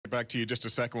Back to you just a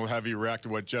second. We'll have you react to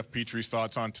what Jeff Petry's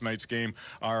thoughts on tonight's game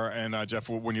are. And Jeff,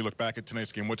 when you look back at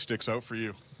tonight's game, what sticks out for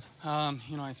you?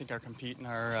 I think our compete and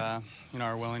our,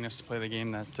 our willingness to play the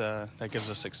game that gives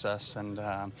us success. And,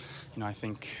 I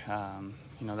think,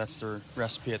 that's the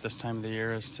recipe at this time of the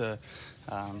year is to,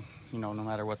 no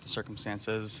matter what the circumstance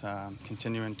is,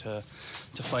 continuing to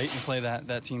fight and play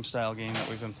that team style game that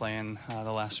we've been playing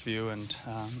the last few. And,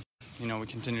 we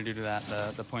continue to do that,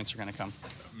 the points are going to come.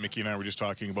 Mickey and I were just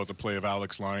talking about the play of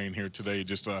Alex Lyon here today,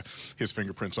 just his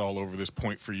fingerprints all over this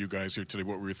point for you guys here today.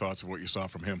 What were your thoughts of what you saw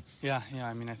from him? Yeah,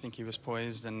 I think he was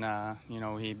poised, and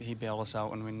he bailed us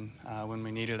out when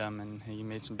we needed him, and he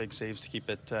made some big saves to keep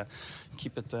it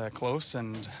close,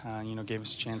 and gave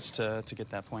us a chance to get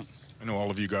that point. I know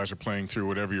all of you guys are playing through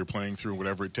whatever you're playing through,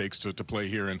 whatever it takes to play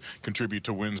here and contribute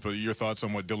to wins, but your thoughts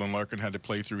on what Dylan Larkin had to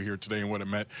play through here today and what it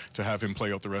meant to have him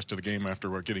play out the rest of the game after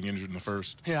getting injured in the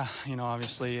first? Yeah,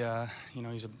 obviously,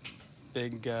 he's a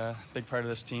big part of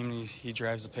this team. He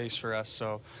drives the pace for us,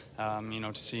 so,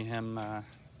 to see him,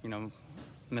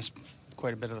 miss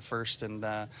quite a bit of the first and,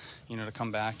 to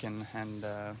come back and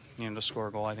to score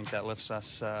a goal, I think that lifts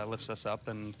us up,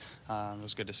 and it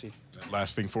was good to see.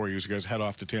 Last thing for you is you guys head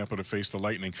off to Tampa to face the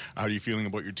Lightning. How are you feeling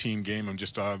about your team game and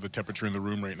just the temperature in the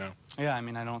room right now? Yeah,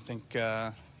 I don't think,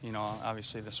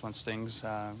 obviously this one stings.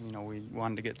 We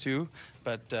wanted to get two,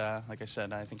 but like I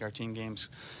said, I think our team game's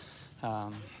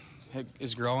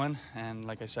is growing, and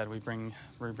like I said, we bring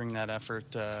that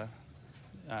effort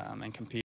and compete.